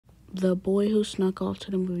The boy who snuck off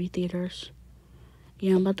to the movie theaters.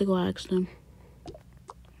 Yeah, I'm about to go ask them.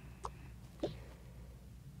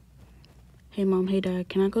 Hey, Mom, hey, Dad,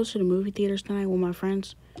 can I go to the movie theaters tonight with my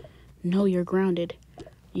friends? No, you're grounded.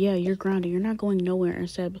 Yeah, you're grounded. You're not going nowhere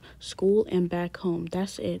except school and back home.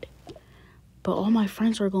 That's it. But all my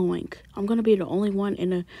friends are going. I'm gonna be the only one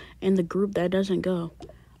in the group that doesn't go.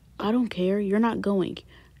 I don't care. You're not going.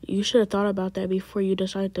 You should have thought about that before you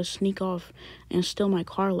decided to sneak off and steal my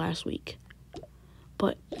car last week.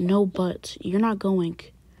 But no buts. You're not going.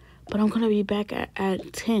 But I'm gonna be back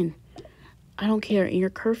at 10. I don't care. And your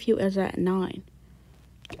curfew is at 9.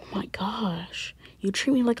 Oh my gosh. You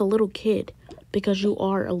treat me like a little kid because you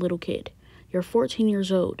are a little kid. You're 14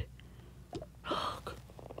 years old.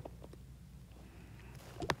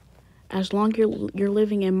 As long as you're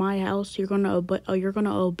living in my house, you're gonna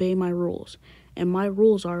obey my rules. And my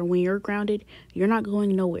rules are when you're grounded, you're not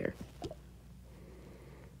going nowhere.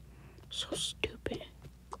 So stupid.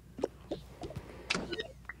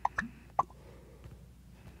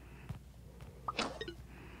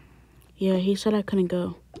 Yeah, he said I couldn't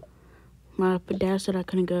go. My dad said I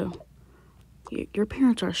couldn't go. Your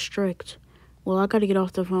parents are strict. Well, I gotta get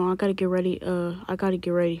off the phone. I gotta get ready. I gotta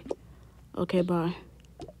get ready. Okay, bye.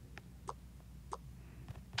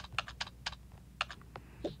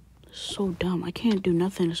 So dumb. I can't do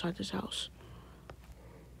nothing inside this house.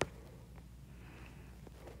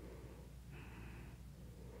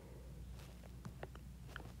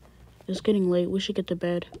 It's getting late. We should get to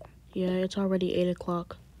bed. Yeah, it's already 8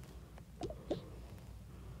 o'clock.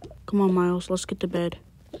 Come on, Miles. Let's get to bed.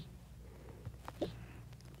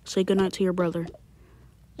 Say goodnight to your brother.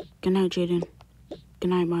 Good night, Jaden. Good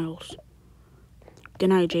night, Miles. Good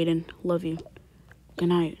night, Jaden. Love you. Good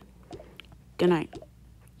night. Good night.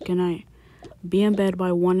 Good night. Be in bed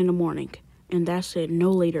by 1 in the morning. And that's it.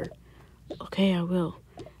 No later. Okay, I will.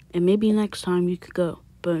 And maybe next time you could go.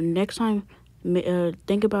 But next time,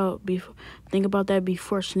 think about that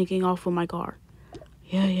before sneaking off with my car.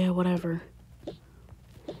 Yeah, whatever.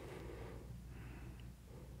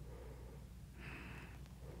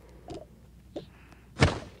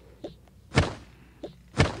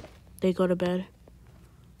 They go to bed.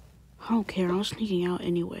 I don't care. I'm sneaking out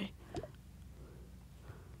anyway.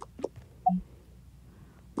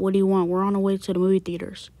 What do you want? We're on our way to the movie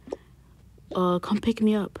theaters. Come pick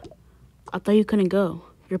me up. I thought you couldn't go.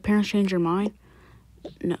 Your parents changed your mind?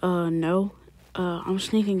 No. I'm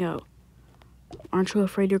sneaking out. Aren't you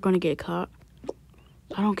afraid you're gonna get caught?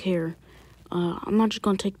 I don't care. I'm not just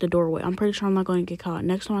gonna take the doorway. I'm pretty sure I'm not gonna get caught.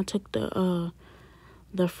 Next time I take the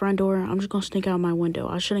front door, I'm just gonna sneak out my window.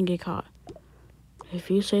 I shouldn't get caught. If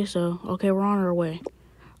you say so. Okay, we're on our way.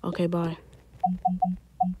 Okay, bye.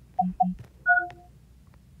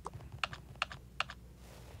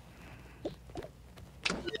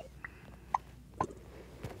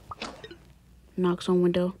 Knocks on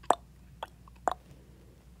window.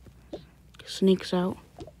 Sneaks out.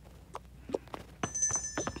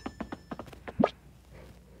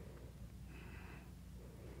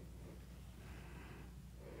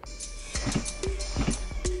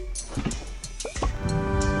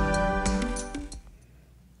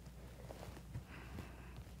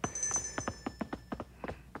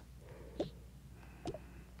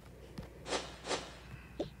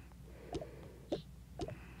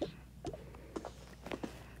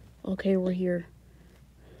 Okay, we're here.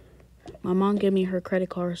 My mom gave me her credit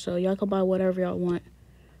card, so y'all can buy whatever y'all want.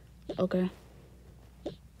 Okay.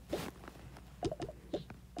 I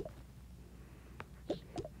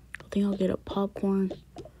think I'll get a popcorn.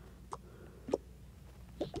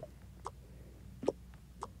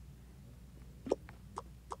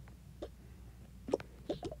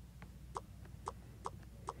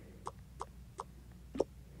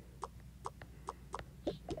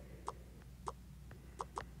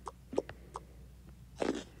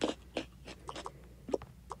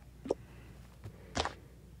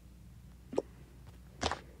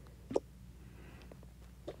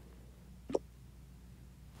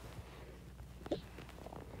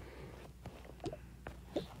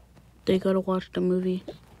 They go to watch the movie.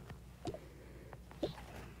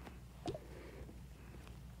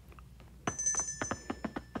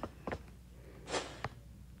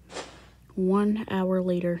 One hour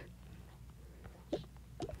later.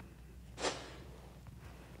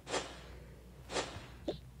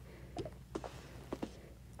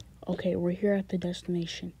 Okay, we're here at the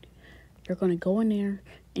destination. You're gonna go in there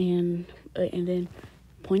and then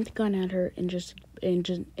point the gun at her and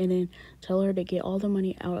then tell her to get all the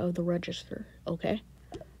money out of the register. Okay?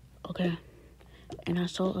 Okay. And I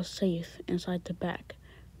saw a safe inside the back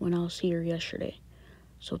when I was here yesterday.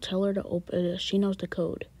 So tell her to open. She knows the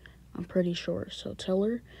code. I'm pretty sure. So tell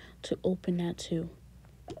her to open that too.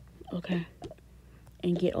 Okay.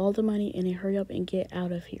 And get all the money and then hurry up and get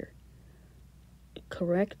out of here.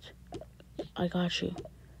 Correct? I got you.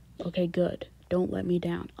 Okay, good. Don't let me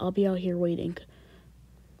down. I'll be out here waiting.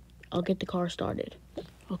 I'll get the car started.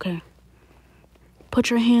 Okay. Put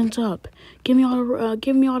your hands up. Give me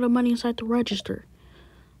all the money inside the register.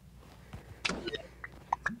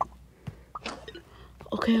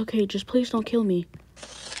 Okay. Just please don't kill me.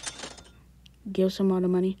 Give some all the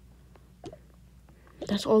money.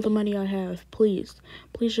 That's all the money I have. Please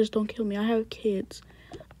just don't kill me. I have kids.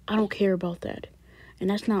 I don't care about that. And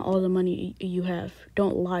that's not all the money you have.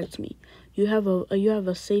 Don't lie to me. You have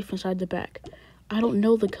a safe inside the back. I don't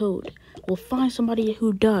know the code. We'll find somebody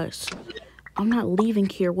who does. I'm not leaving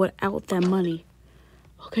here without that money.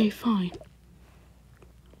 Okay, fine.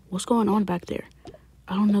 What's going on back there?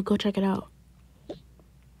 I don't know. Go check it out.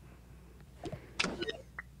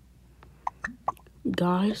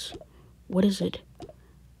 Guys, what is it?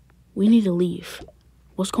 We need to leave.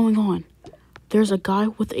 What's going on? There's a guy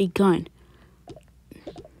with a gun.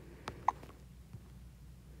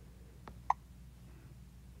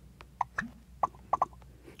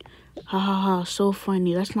 Ha ha ha, so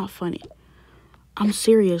funny. That's not funny. I'm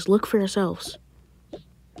serious. Look for yourselves.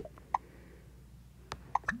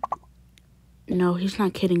 No, he's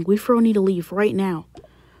not kidding. We need to leave right now.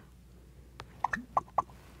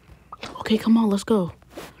 Okay, come on, let's go.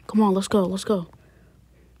 Come on, let's go.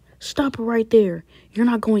 Stop right there. You're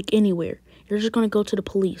not going anywhere. You're just going to go to the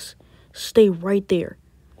police. Stay right there.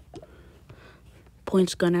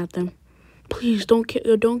 Points gun at them. Please, don't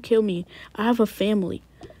kill me. I have a family.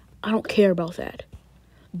 I don't care about that.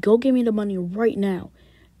 Go give me the money right now.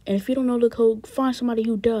 And if you don't know the code, find somebody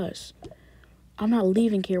who does. I'm not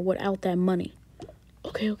leaving here without that money.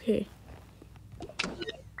 Okay.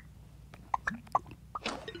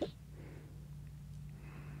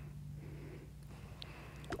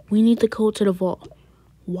 We need the code to the vault.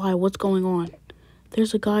 Why? What's going on?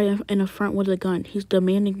 There's a guy in the front with a gun. He's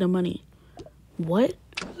demanding the money. What?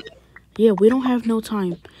 Yeah, we don't have no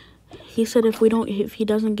time. He said if he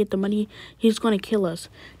doesn't get the money, he's gonna kill us.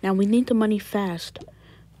 Now we need the money fast.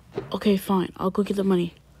 Okay, fine. I'll go get the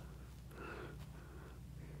money.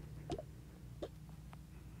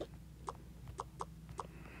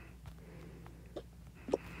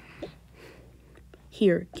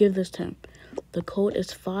 Here, give this to him. The code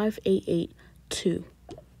is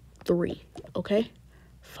 58823. Okay?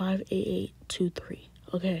 58823.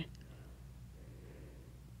 Okay.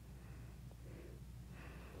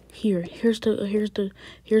 Here's the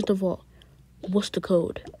vault. What's the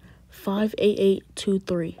code?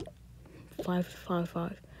 58823.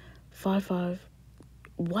 555.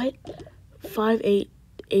 What?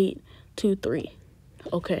 58823.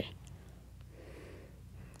 Okay.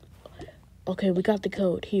 Okay, we got the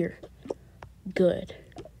code here. Good.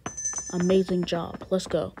 Amazing job. Let's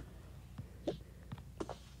go.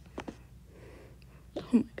 Oh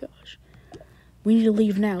my gosh. We need to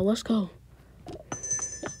leave now. Let's go.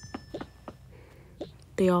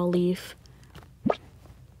 They all leave.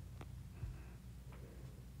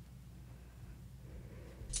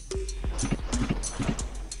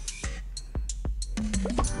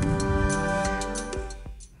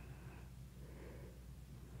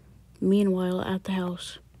 Meanwhile, at the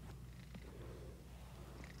house.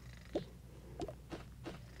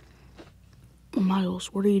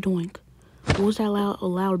 Miles, what are you doing? What was that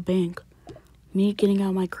loud bang? Me getting out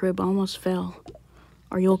of my crib, I almost fell.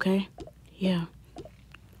 Are you okay? Yeah.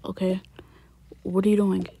 Okay. What are you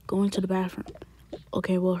doing? Going to the bathroom.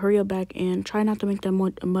 Okay, well, hurry up back in. Try not to make that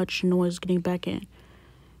much noise getting back in.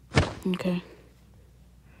 Okay.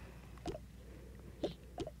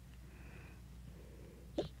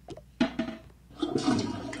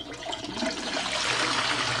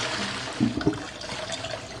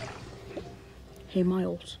 Hey,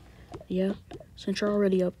 Miles. Yeah? Since you're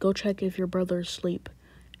already up, go check if your brother is asleep.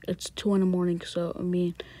 It's 2 in the morning, so, I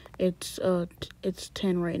mean, it's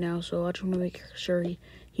 10 right now, so I just want to make sure he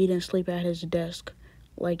didn't sleep at his desk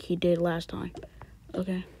like he did last time.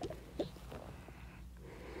 Okay?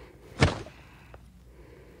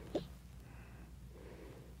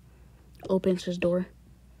 Opens his door.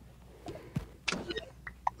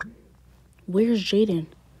 Where's Jaden?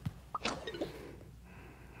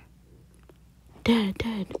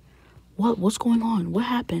 Dad. What's going on? What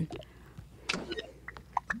happened?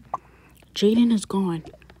 Jaden is gone.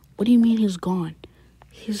 What do you mean he's gone?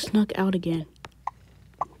 He snuck out again.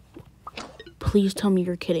 Please tell me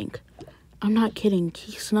you're kidding. I'm not kidding.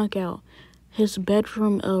 He snuck out. His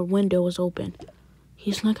bedroom window was open.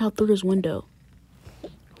 He snuck out through his window. Oh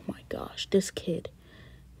my gosh, this kid.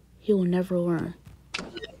 He will never learn.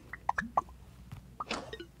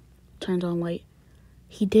 Turns on light.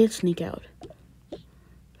 He did sneak out.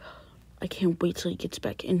 I can't wait till he gets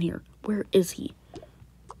back in here. Where is he?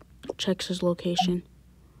 Checks his location.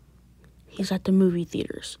 He's at the movie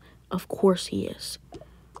theaters. Of course he is.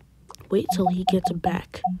 Wait till he gets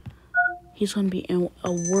back. He's gonna be in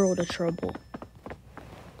a world of trouble.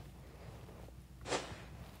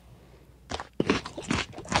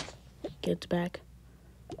 Gets back.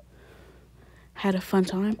 Had a fun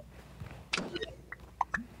time.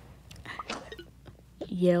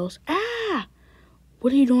 Yells, "Ah!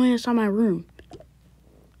 What are you doing inside my room?"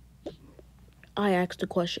 I asked the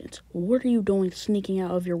questions. What are you doing sneaking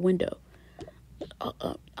out of your window?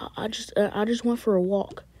 I just went for a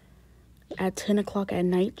walk. At 10 o'clock at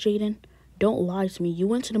night, Jaden? Don't lie to me. You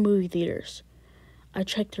went to the movie theaters. I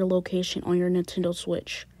checked your location on your Nintendo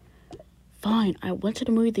Switch. Fine, I went to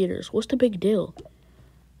the movie theaters. What's the big deal?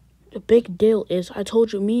 The big deal is I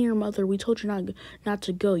told you, me and your mother, we told you not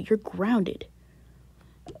to go. You're grounded.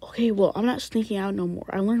 Okay, well, I'm not sneaking out no more.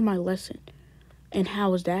 I learned my lesson. And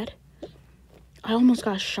how was that? I almost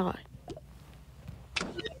got shot.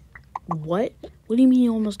 What? What do you mean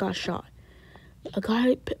you almost got shot? A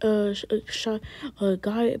guy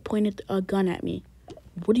pointed a gun at me.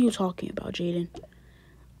 What are you talking about, Jaden?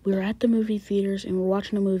 We were at the movie theaters and we're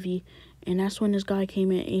watching a movie, and that's when this guy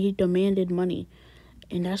came in and he demanded money.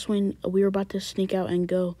 And that's when we were about to sneak out and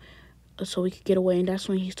go so we could get away. And that's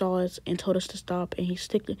when he saw us and told us to stop. And he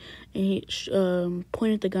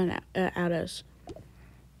pointed the gun at us.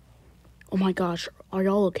 Oh my gosh, are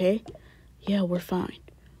y'all okay? Yeah, we're fine.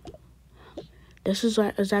 This is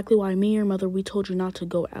exactly why me and your mother, we told you not to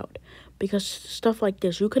go out. Because stuff like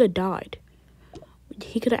this, you could have died.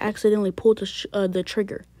 He could have accidentally pulled the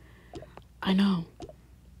trigger. I know.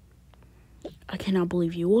 I cannot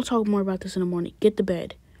believe you. We'll talk more about this in the morning. Get to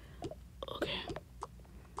bed. Okay.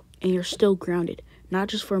 And you're still grounded. Not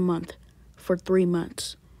just for a month. For 3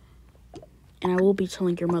 months. And I will be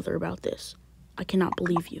telling your mother about this. I cannot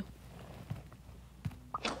believe you.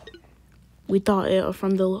 We thought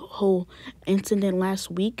from the whole incident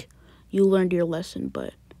last week, you learned your lesson,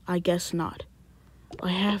 but I guess not.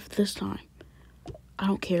 I have this time. I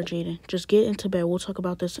don't care, Jaden. Just get into bed. We'll talk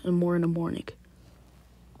about this more in the morning.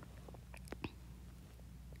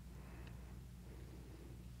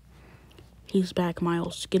 He's back,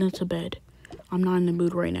 Miles. Get into bed. I'm not in the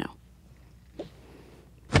mood right now.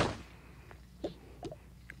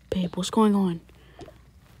 Babe, what's going on?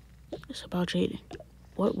 It's about Jaden.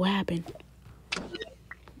 What happened?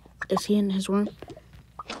 Is he in his room?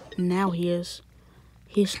 Now he is.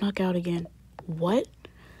 He snuck out again. What?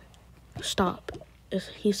 Stop.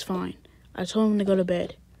 He's fine. I told him to go to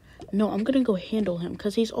bed. No, I'm gonna go handle him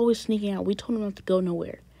because he's always sneaking out. We told him not to go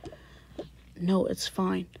nowhere. No, it's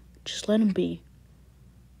fine. Just let him be.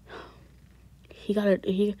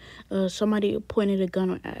 Somebody pointed a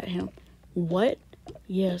gun at him. What?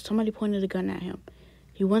 Yeah, somebody pointed a gun at hhim.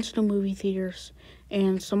 He went to the movie theaters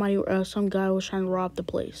and some guy was trying to rob the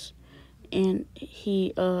place. And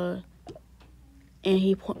the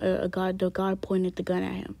guy pointed the gun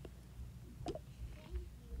at him.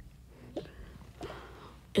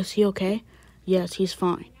 Is he okay? Yes, he's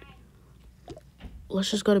fine. Let's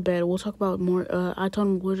just go to bed. We'll talk about more. I told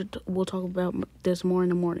him we'll talk about this more in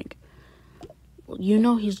the morning. You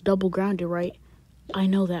know he's double grounded, right? I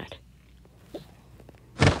know that.